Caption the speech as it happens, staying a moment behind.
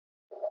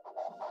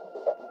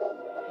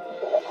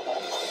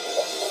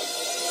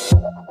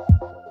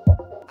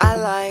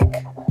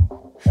like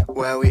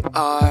where we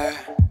are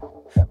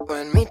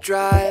when we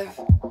drive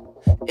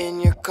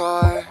in your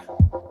car.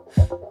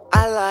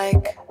 I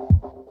like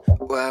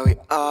where we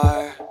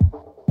are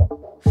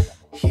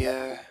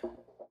here.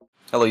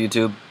 Hello,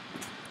 YouTube.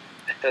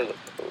 Hello.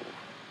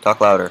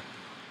 Talk louder.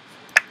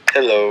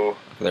 Hello. Okay,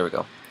 there we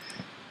go.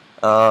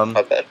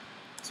 My bad.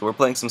 So we're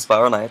playing some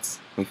Spiral Knights.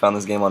 We found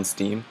this game on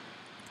Steam.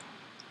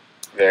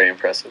 Very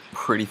impressive.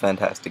 Pretty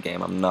fantastic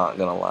game, I'm not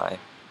gonna lie.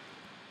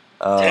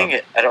 Dang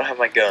it, I don't have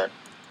my gun.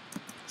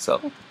 So,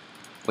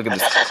 look at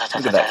this.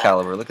 Look at that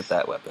caliber. Look at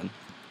that weapon.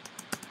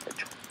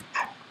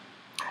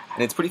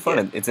 And it's pretty fun.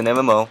 Yeah. It's an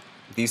MMO.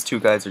 These two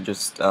guys are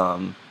just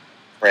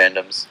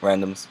Randoms.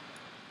 randoms.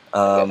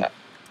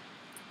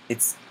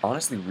 It's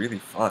honestly really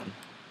fun.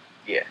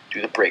 Yeah,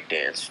 do the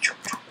breakdance.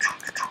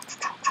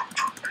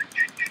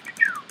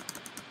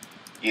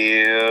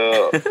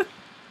 Yeah.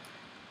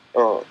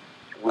 Oh,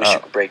 wish you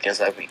could breakdance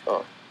like me.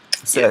 Oh.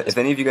 So Yeah. if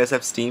any of you guys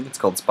have Steam, it's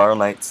called Spiral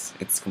Knights.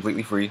 It's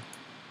completely free.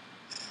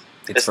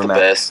 It's for the Mac,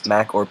 best.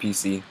 Mac or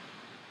PC.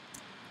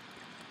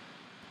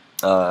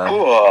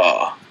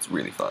 Oh. It's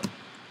really fun.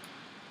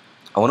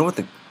 I wonder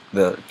what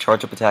the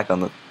charge up attack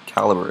on the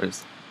caliber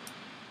is.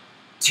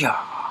 Tja.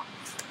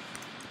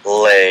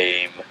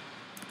 Lame.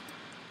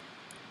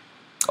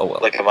 Oh well.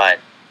 Look at mine.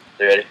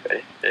 You ready?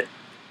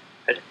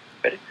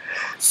 Ready?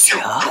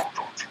 Tja.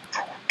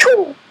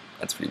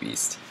 That's pretty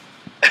beast.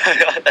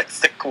 That's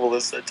the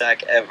coolest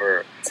attack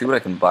ever. Let's see what I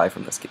can buy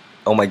from this game.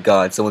 Oh my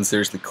god, someone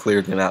seriously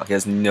cleared him out. He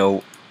has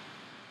nothing.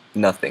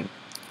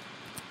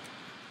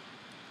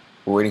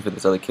 We're waiting for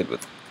this other kid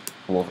with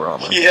Wolver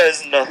armor. He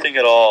has nothing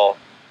at all.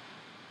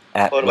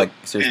 What a Like,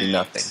 seriously beast.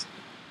 nothing.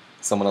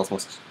 Someone else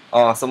must...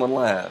 Aw, someone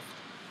left.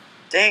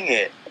 Dang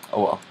it.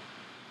 Oh well.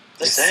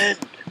 Listen.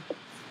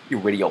 You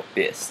radio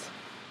fist.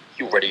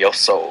 You ready your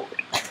sword.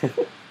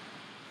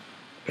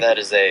 That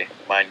is a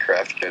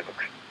Minecraft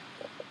joke.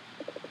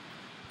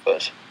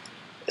 But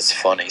it's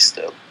funny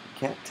still.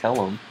 Can't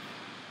tell him.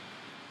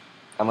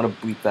 I'm gonna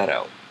bleep that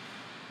out.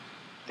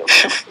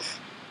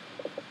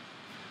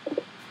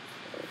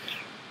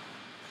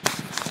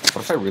 What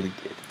if I really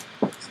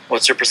did?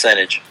 What's your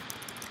percentage?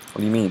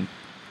 What do you mean?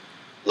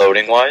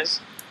 Loading wise?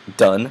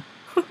 Done?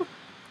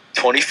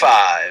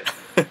 25.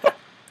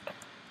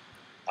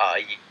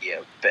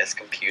 Yeah, best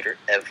computer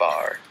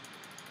ever.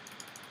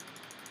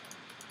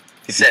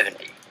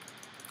 70.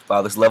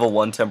 Wow, this level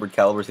 1 tempered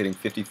caliber is hitting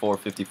 54,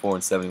 54,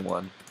 and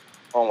 71.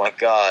 Oh my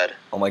god.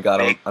 Oh my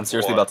god, Make I'm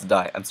seriously one. about to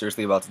die. I'm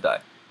seriously about to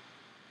die.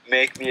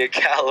 Make me a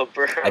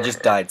caliber. I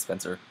just died,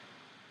 Spencer.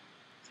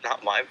 It's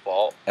not my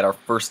fault. At our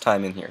first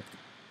time in here.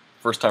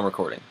 First time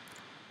recording.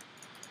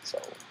 So,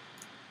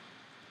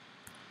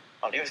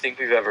 I don't even think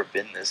we've ever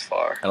been this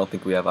far. I don't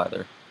think we have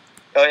either.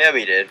 Oh yeah,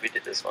 we did. We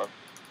did this one.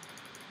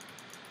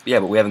 Yeah,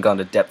 but we haven't gone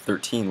to depth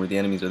 13 where the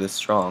enemies are this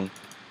strong.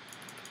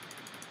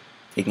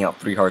 Taking out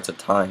 3 hearts at a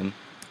time.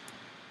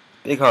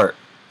 Big heart.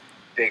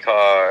 Big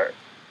heart.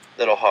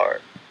 Little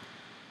heart.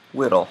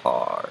 Little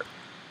heart.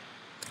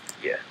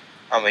 Yeah.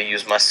 I'm gonna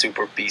use my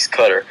super beast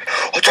cutter.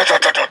 I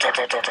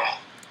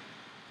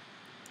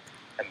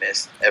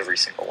missed every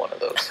single one of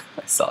those.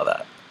 I saw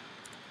that.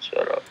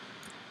 Shut up.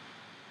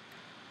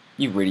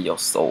 You radio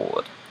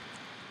sword.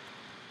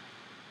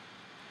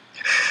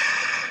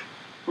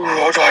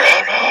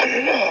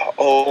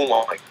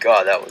 Oh my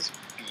god, that was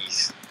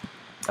beast.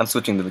 I'm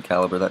switching to the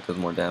caliber, that does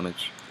more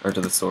damage. Or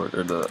to the sword,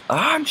 or the...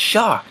 I'm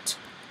shocked!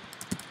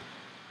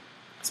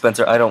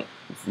 Spencer, I don't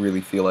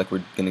really feel like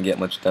we're gonna get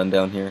much done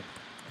down here.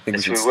 I think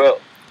Yes, we we should... will.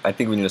 I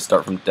think we need to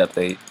start from depth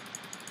 8.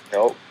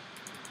 Nope.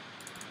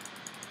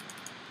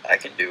 I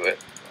can do it.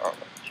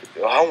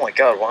 Oh my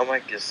god, why am I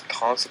just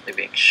constantly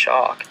being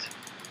shocked?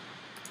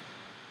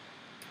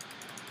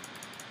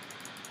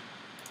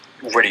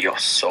 Ready your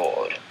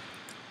sword.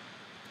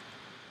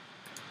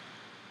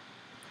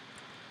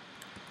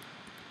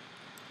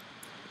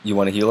 You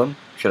want to heal him?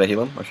 Should I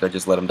heal him, or should I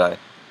just let him die?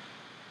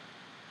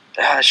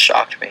 That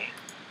shocked me.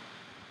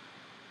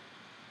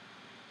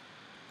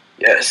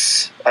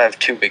 Yes, I have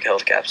 2 big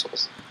health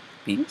capsules.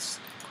 Beast?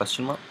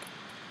 Question mark?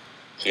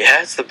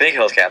 Yeah, it's the big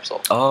health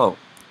capsule. Oh.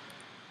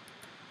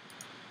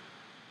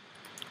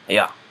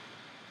 Yeah.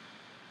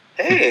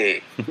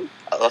 Hey!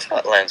 I love how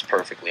it lands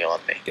perfectly on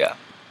me. Yeah.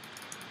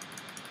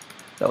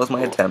 That was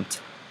my Ooh.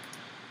 attempt.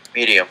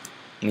 Medium.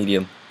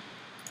 Medium.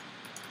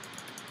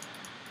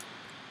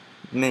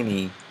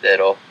 Mini.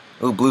 Little.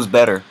 Ooh, blue's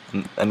better.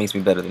 That makes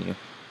me better than you.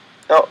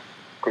 No,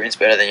 green's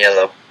better than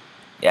yellow.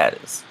 Yeah,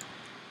 it is.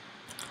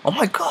 Oh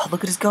my god,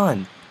 look at his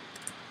gun.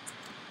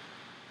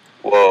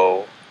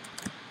 Whoa.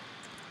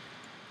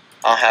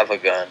 I have a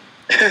gun.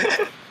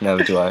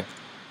 Never do I.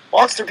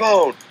 Monster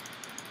bone!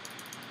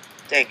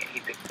 Dang it, he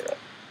picked it up.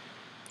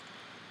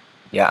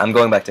 Yeah, I'm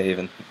going back to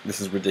Haven.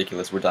 This is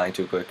ridiculous. We're dying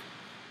too quick.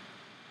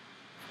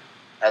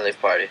 I leave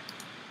party.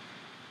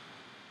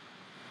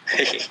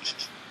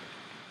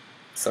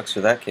 Sucks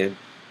for that kid.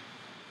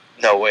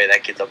 No way,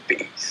 that kid's a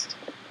beast.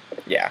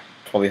 Yeah,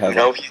 probably has.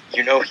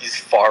 You know he's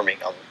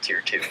farming on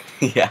tier 2.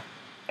 Yeah.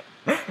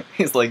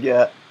 He's like,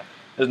 yeah,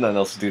 there's nothing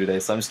else to do today,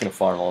 so I'm just gonna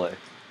farm all day.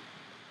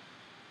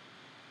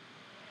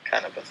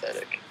 Kind of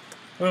pathetic.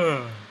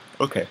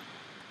 Okay.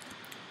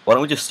 Why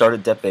don't we just start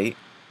at Dep 8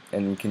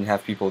 and we can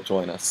have people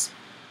join us?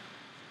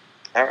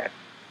 Alright.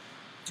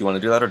 Do you want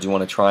to do that, or do you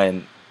want to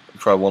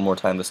try one more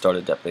time to start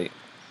at Dep 8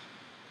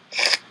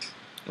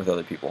 with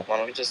other people? Why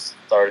don't we just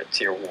start at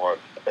tier 1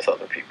 with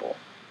other people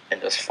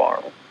and just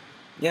farm?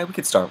 Yeah, we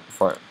could start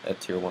at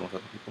tier 1 with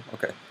other people.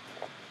 Okay.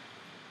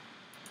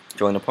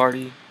 Join the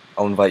party.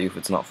 I'll invite you if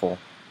it's not full.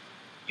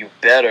 You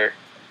better.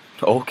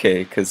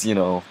 Okay, because, you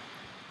know,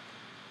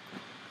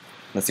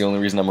 that's the only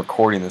reason I'm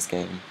recording this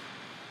game.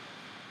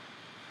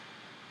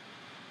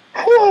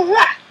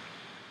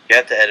 You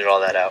have to edit all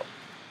that out.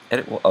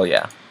 Edit? Oh,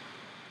 yeah.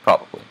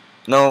 Probably.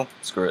 No,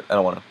 screw it. I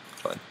don't want to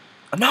join.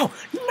 Oh, no!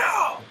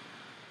 No!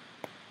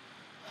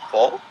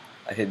 Full?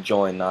 I hit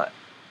join, not...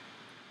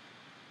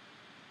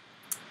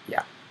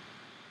 Yeah.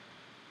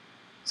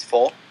 It's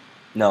full?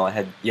 No, I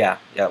had... Yeah,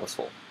 it was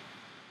full.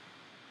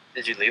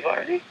 Did you leave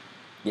already?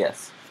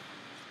 Yes.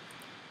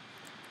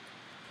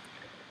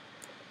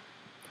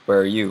 Where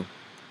are you?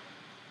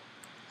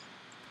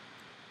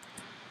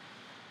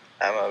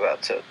 I'm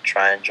about to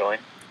try and join.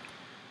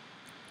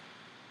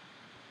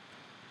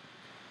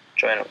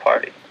 Join a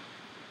party.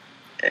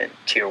 In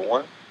tier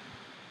 1.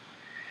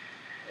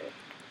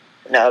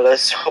 Now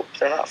let's hope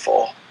they're not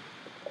full.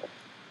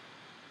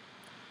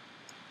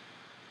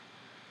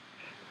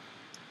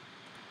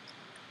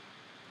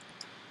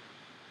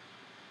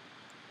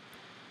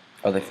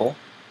 Are they full?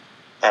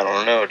 I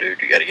don't know,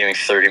 dude. You gotta give me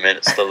 30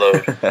 minutes to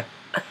load.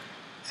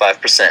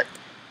 5%.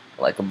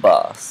 Like a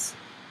boss.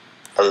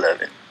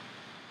 11.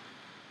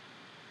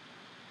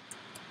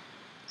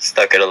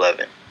 Stuck at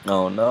 11.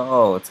 Oh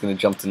no, it's gonna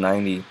jump to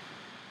 90.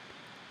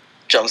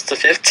 Jumps to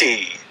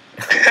 15.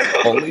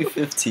 Only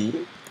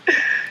 15?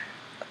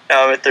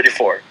 Now I'm at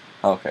 34.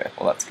 Okay,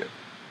 well that's good.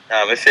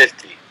 Now I'm at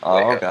 50.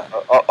 Oh,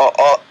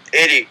 God.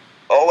 80.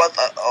 Oh, what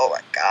the? Oh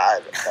my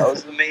God. That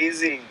was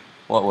amazing.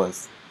 What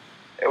was?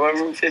 It went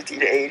from 50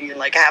 to 80 in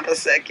like half a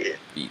second.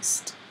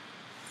 Beast.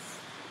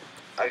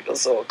 I feel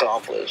so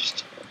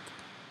accomplished.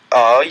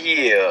 Oh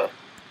yeah.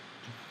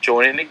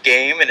 Joining the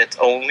game and it's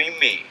only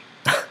me.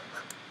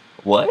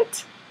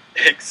 What?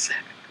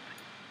 Exactly.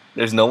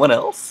 There's no one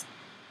else?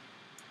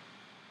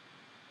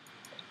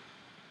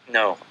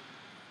 No.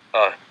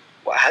 Wow,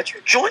 how'd you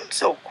join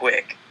so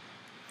quick?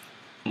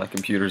 My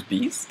computer's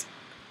beast?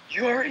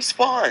 You already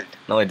spawned.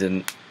 No, I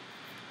didn't.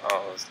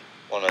 Oh, it was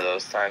one of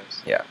those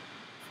times. Yeah.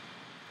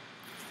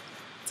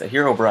 It's a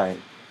hero,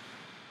 Brian.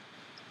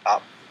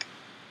 Up.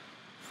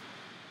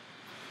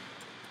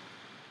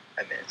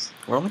 I missed.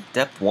 We're only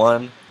Dep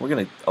 1. We're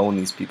gonna own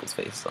these people's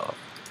faces off.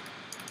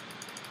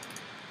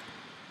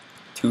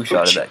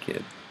 Two-shot of that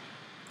kid.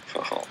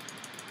 Oh.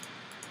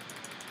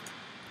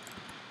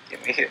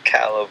 Give me a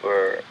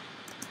caliber.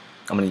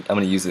 I'm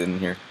gonna use it in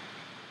here.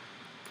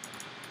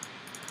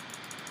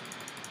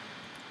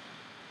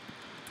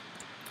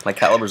 My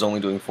caliber's only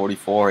doing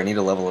 44. I need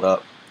to level it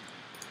up.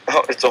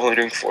 Oh, it's only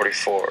doing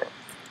 44.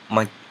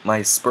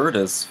 My spur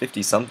does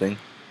 50 something.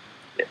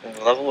 Yeah,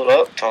 level it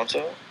up, Tonto.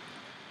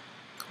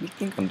 What do you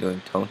think I'm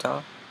doing,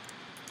 Tonta?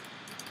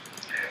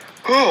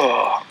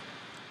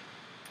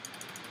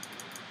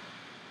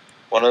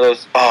 One of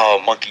those.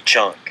 Oh, Monkey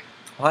Chunk.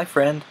 Oh, hi,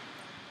 friend.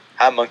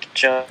 Hi, Monkey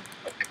Chunk.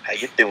 How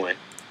you doing?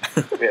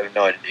 We have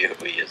no idea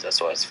who he is. That's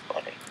why it's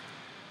funny.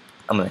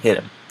 I'm gonna hit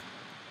him.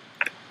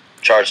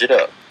 Charge it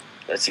up.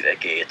 Let's see that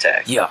gay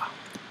attack. Yeah.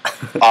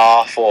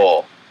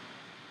 Awful.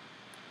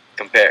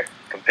 Compare.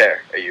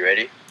 Are you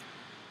ready?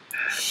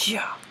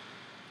 Yeah.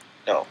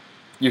 No.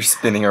 You're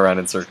spinning around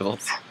in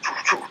circles.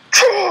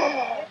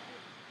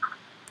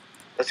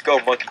 Let's go,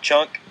 Monkey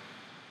Chunk.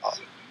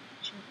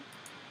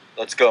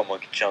 Let's go,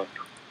 Monkey Chunk.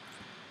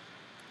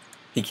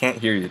 He can't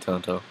hear you,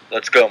 Tonto.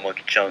 Let's go,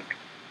 Monkey Chunk.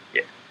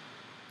 Yeah.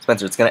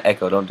 Spencer, it's gonna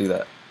echo. Don't do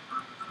that.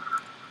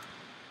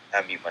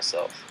 I mute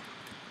myself.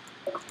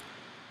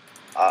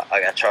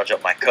 I gotta charge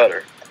up my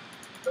cutter.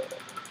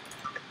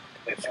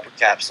 Super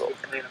capsule.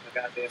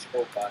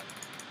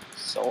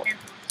 So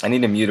I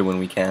need to mute it when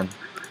we can.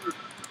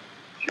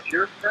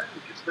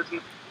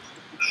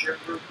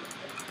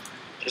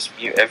 just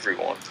mute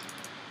everyone.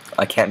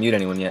 I can't mute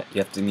anyone yet.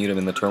 You have to mute them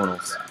in the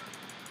terminals.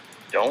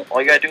 Don't.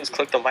 All you gotta do is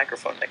click the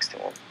microphone next to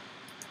him.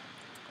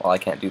 Well, I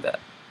can't do that.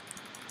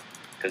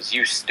 Cause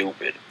you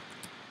stupid.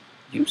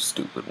 You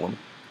stupid woman.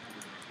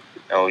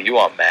 No, you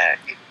on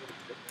Mac.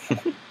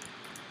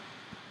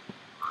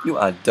 You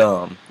are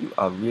dumb. You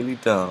are really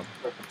dumb.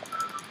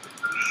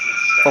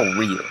 For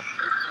real.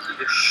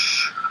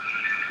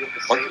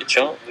 Monkey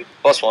Chunk.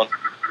 +1.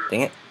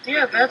 Dang it.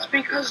 Yeah, that's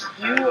because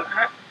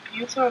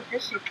you throw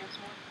hissy.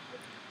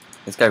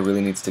 This guy really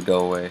needs to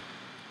go away.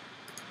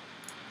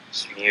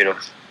 Just mute him.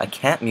 I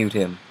can't mute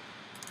him.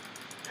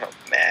 Oh,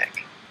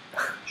 Mac.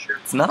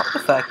 It's not the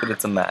fact that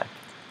it's a Mac.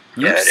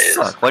 You Yeah, it is.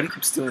 suck. Why do you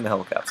keep stealing the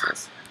hell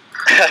capsules?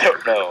 I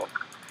don't know.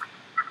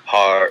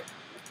 Heart.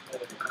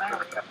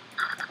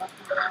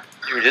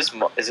 Dude, is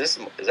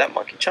that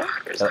Monkey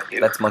Chunk or is that you?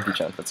 That's Monkey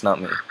Chunk. That's not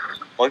me.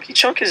 Monkey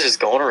Chunk is just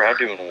going around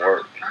doing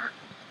work.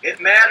 It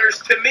matters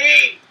to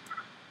me.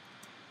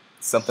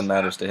 Something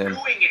matters to him.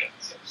 Doing it.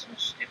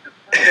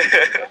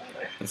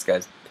 This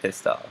guy's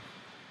pissed off.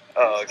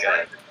 Oh,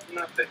 okay.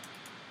 Nothing.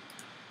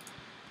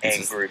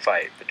 Angry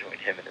fight between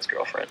him and his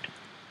girlfriend.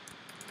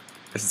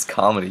 This is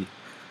comedy.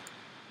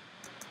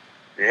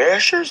 Yeah,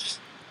 sure.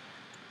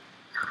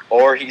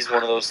 Or he's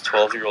one of those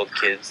 12-year-old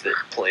kids that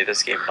play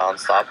this game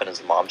nonstop, and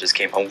his mom just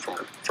came home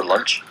for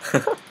lunch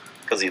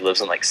because he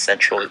lives in like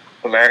Central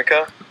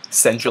America.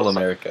 Central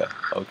America.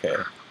 Okay.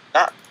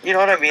 Not, you know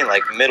what I mean,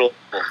 like middle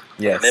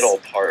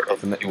part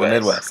of The the US.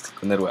 Midwest.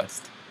 The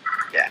Midwest.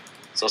 Yeah.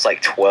 So it's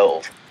like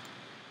 12,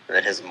 and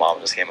then his mom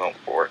just came home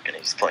from work, and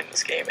he's playing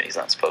this game, and he's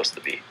not supposed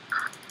to be.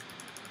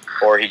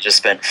 Or he just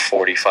spent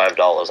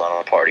 $45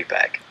 on a party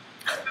pack.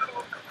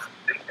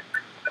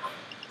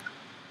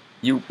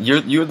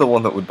 You're the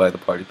one that would buy the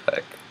party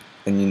pack,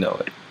 and you know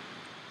it.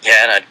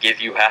 Yeah, and I'd give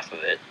you half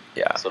of it.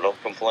 Yeah. So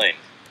don't complain.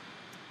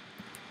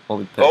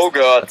 Holy piss. Oh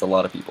god. That's a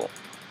lot of people.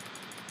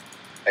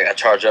 I gotta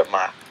charge up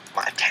my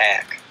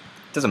attack.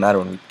 It doesn't matter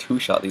when we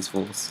two-shot these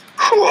fools.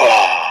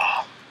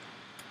 I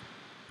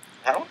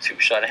don't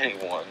two-shot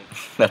anyone.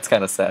 That's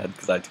kind of sad,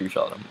 because I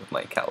two-shot them with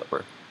my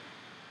caliber.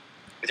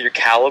 With your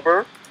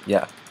caliber?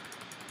 Yeah.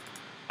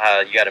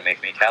 You gotta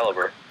make me a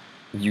caliber.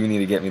 You need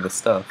to get me the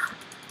stuff.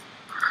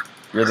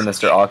 You're the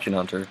Mr. Auction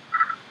Hunter.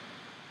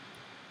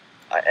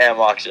 I am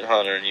Auction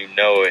Hunter, and you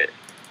know it.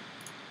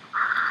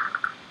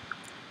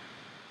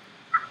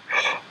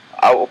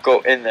 I will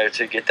go in there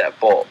to get that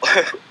bolt.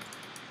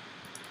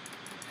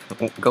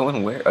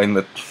 Going where? In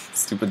the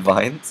stupid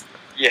vines?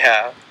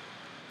 Yeah.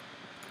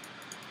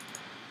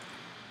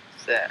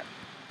 What's that?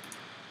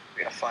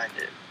 We gotta find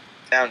it.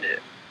 Found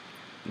it.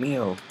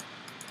 Mio.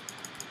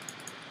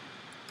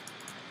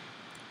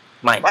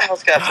 Mike. My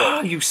house got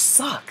Ah, you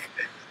suck!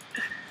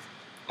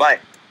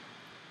 Mike.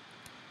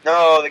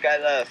 No, the guy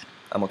left.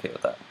 I'm okay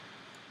with that.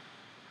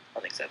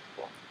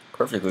 Unacceptable.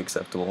 Perfectly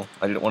acceptable.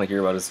 I didn't want to hear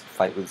about his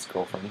fight with his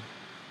girlfriend.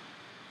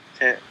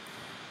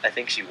 I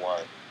think she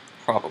won.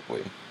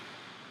 Probably.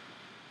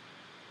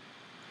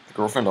 The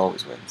girlfriend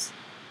always wins.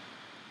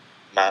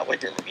 Not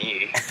winning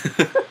me.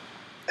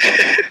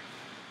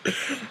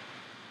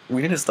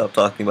 We need to stop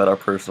talking about our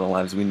personal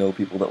lives. We know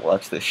people that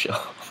watch this show.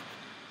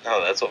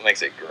 No, that's what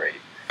makes it great.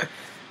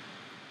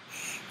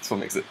 That's what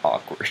makes it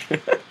awkward.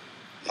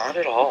 Not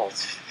at all.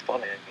 It's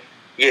funny.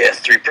 Yeah,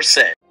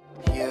 3%.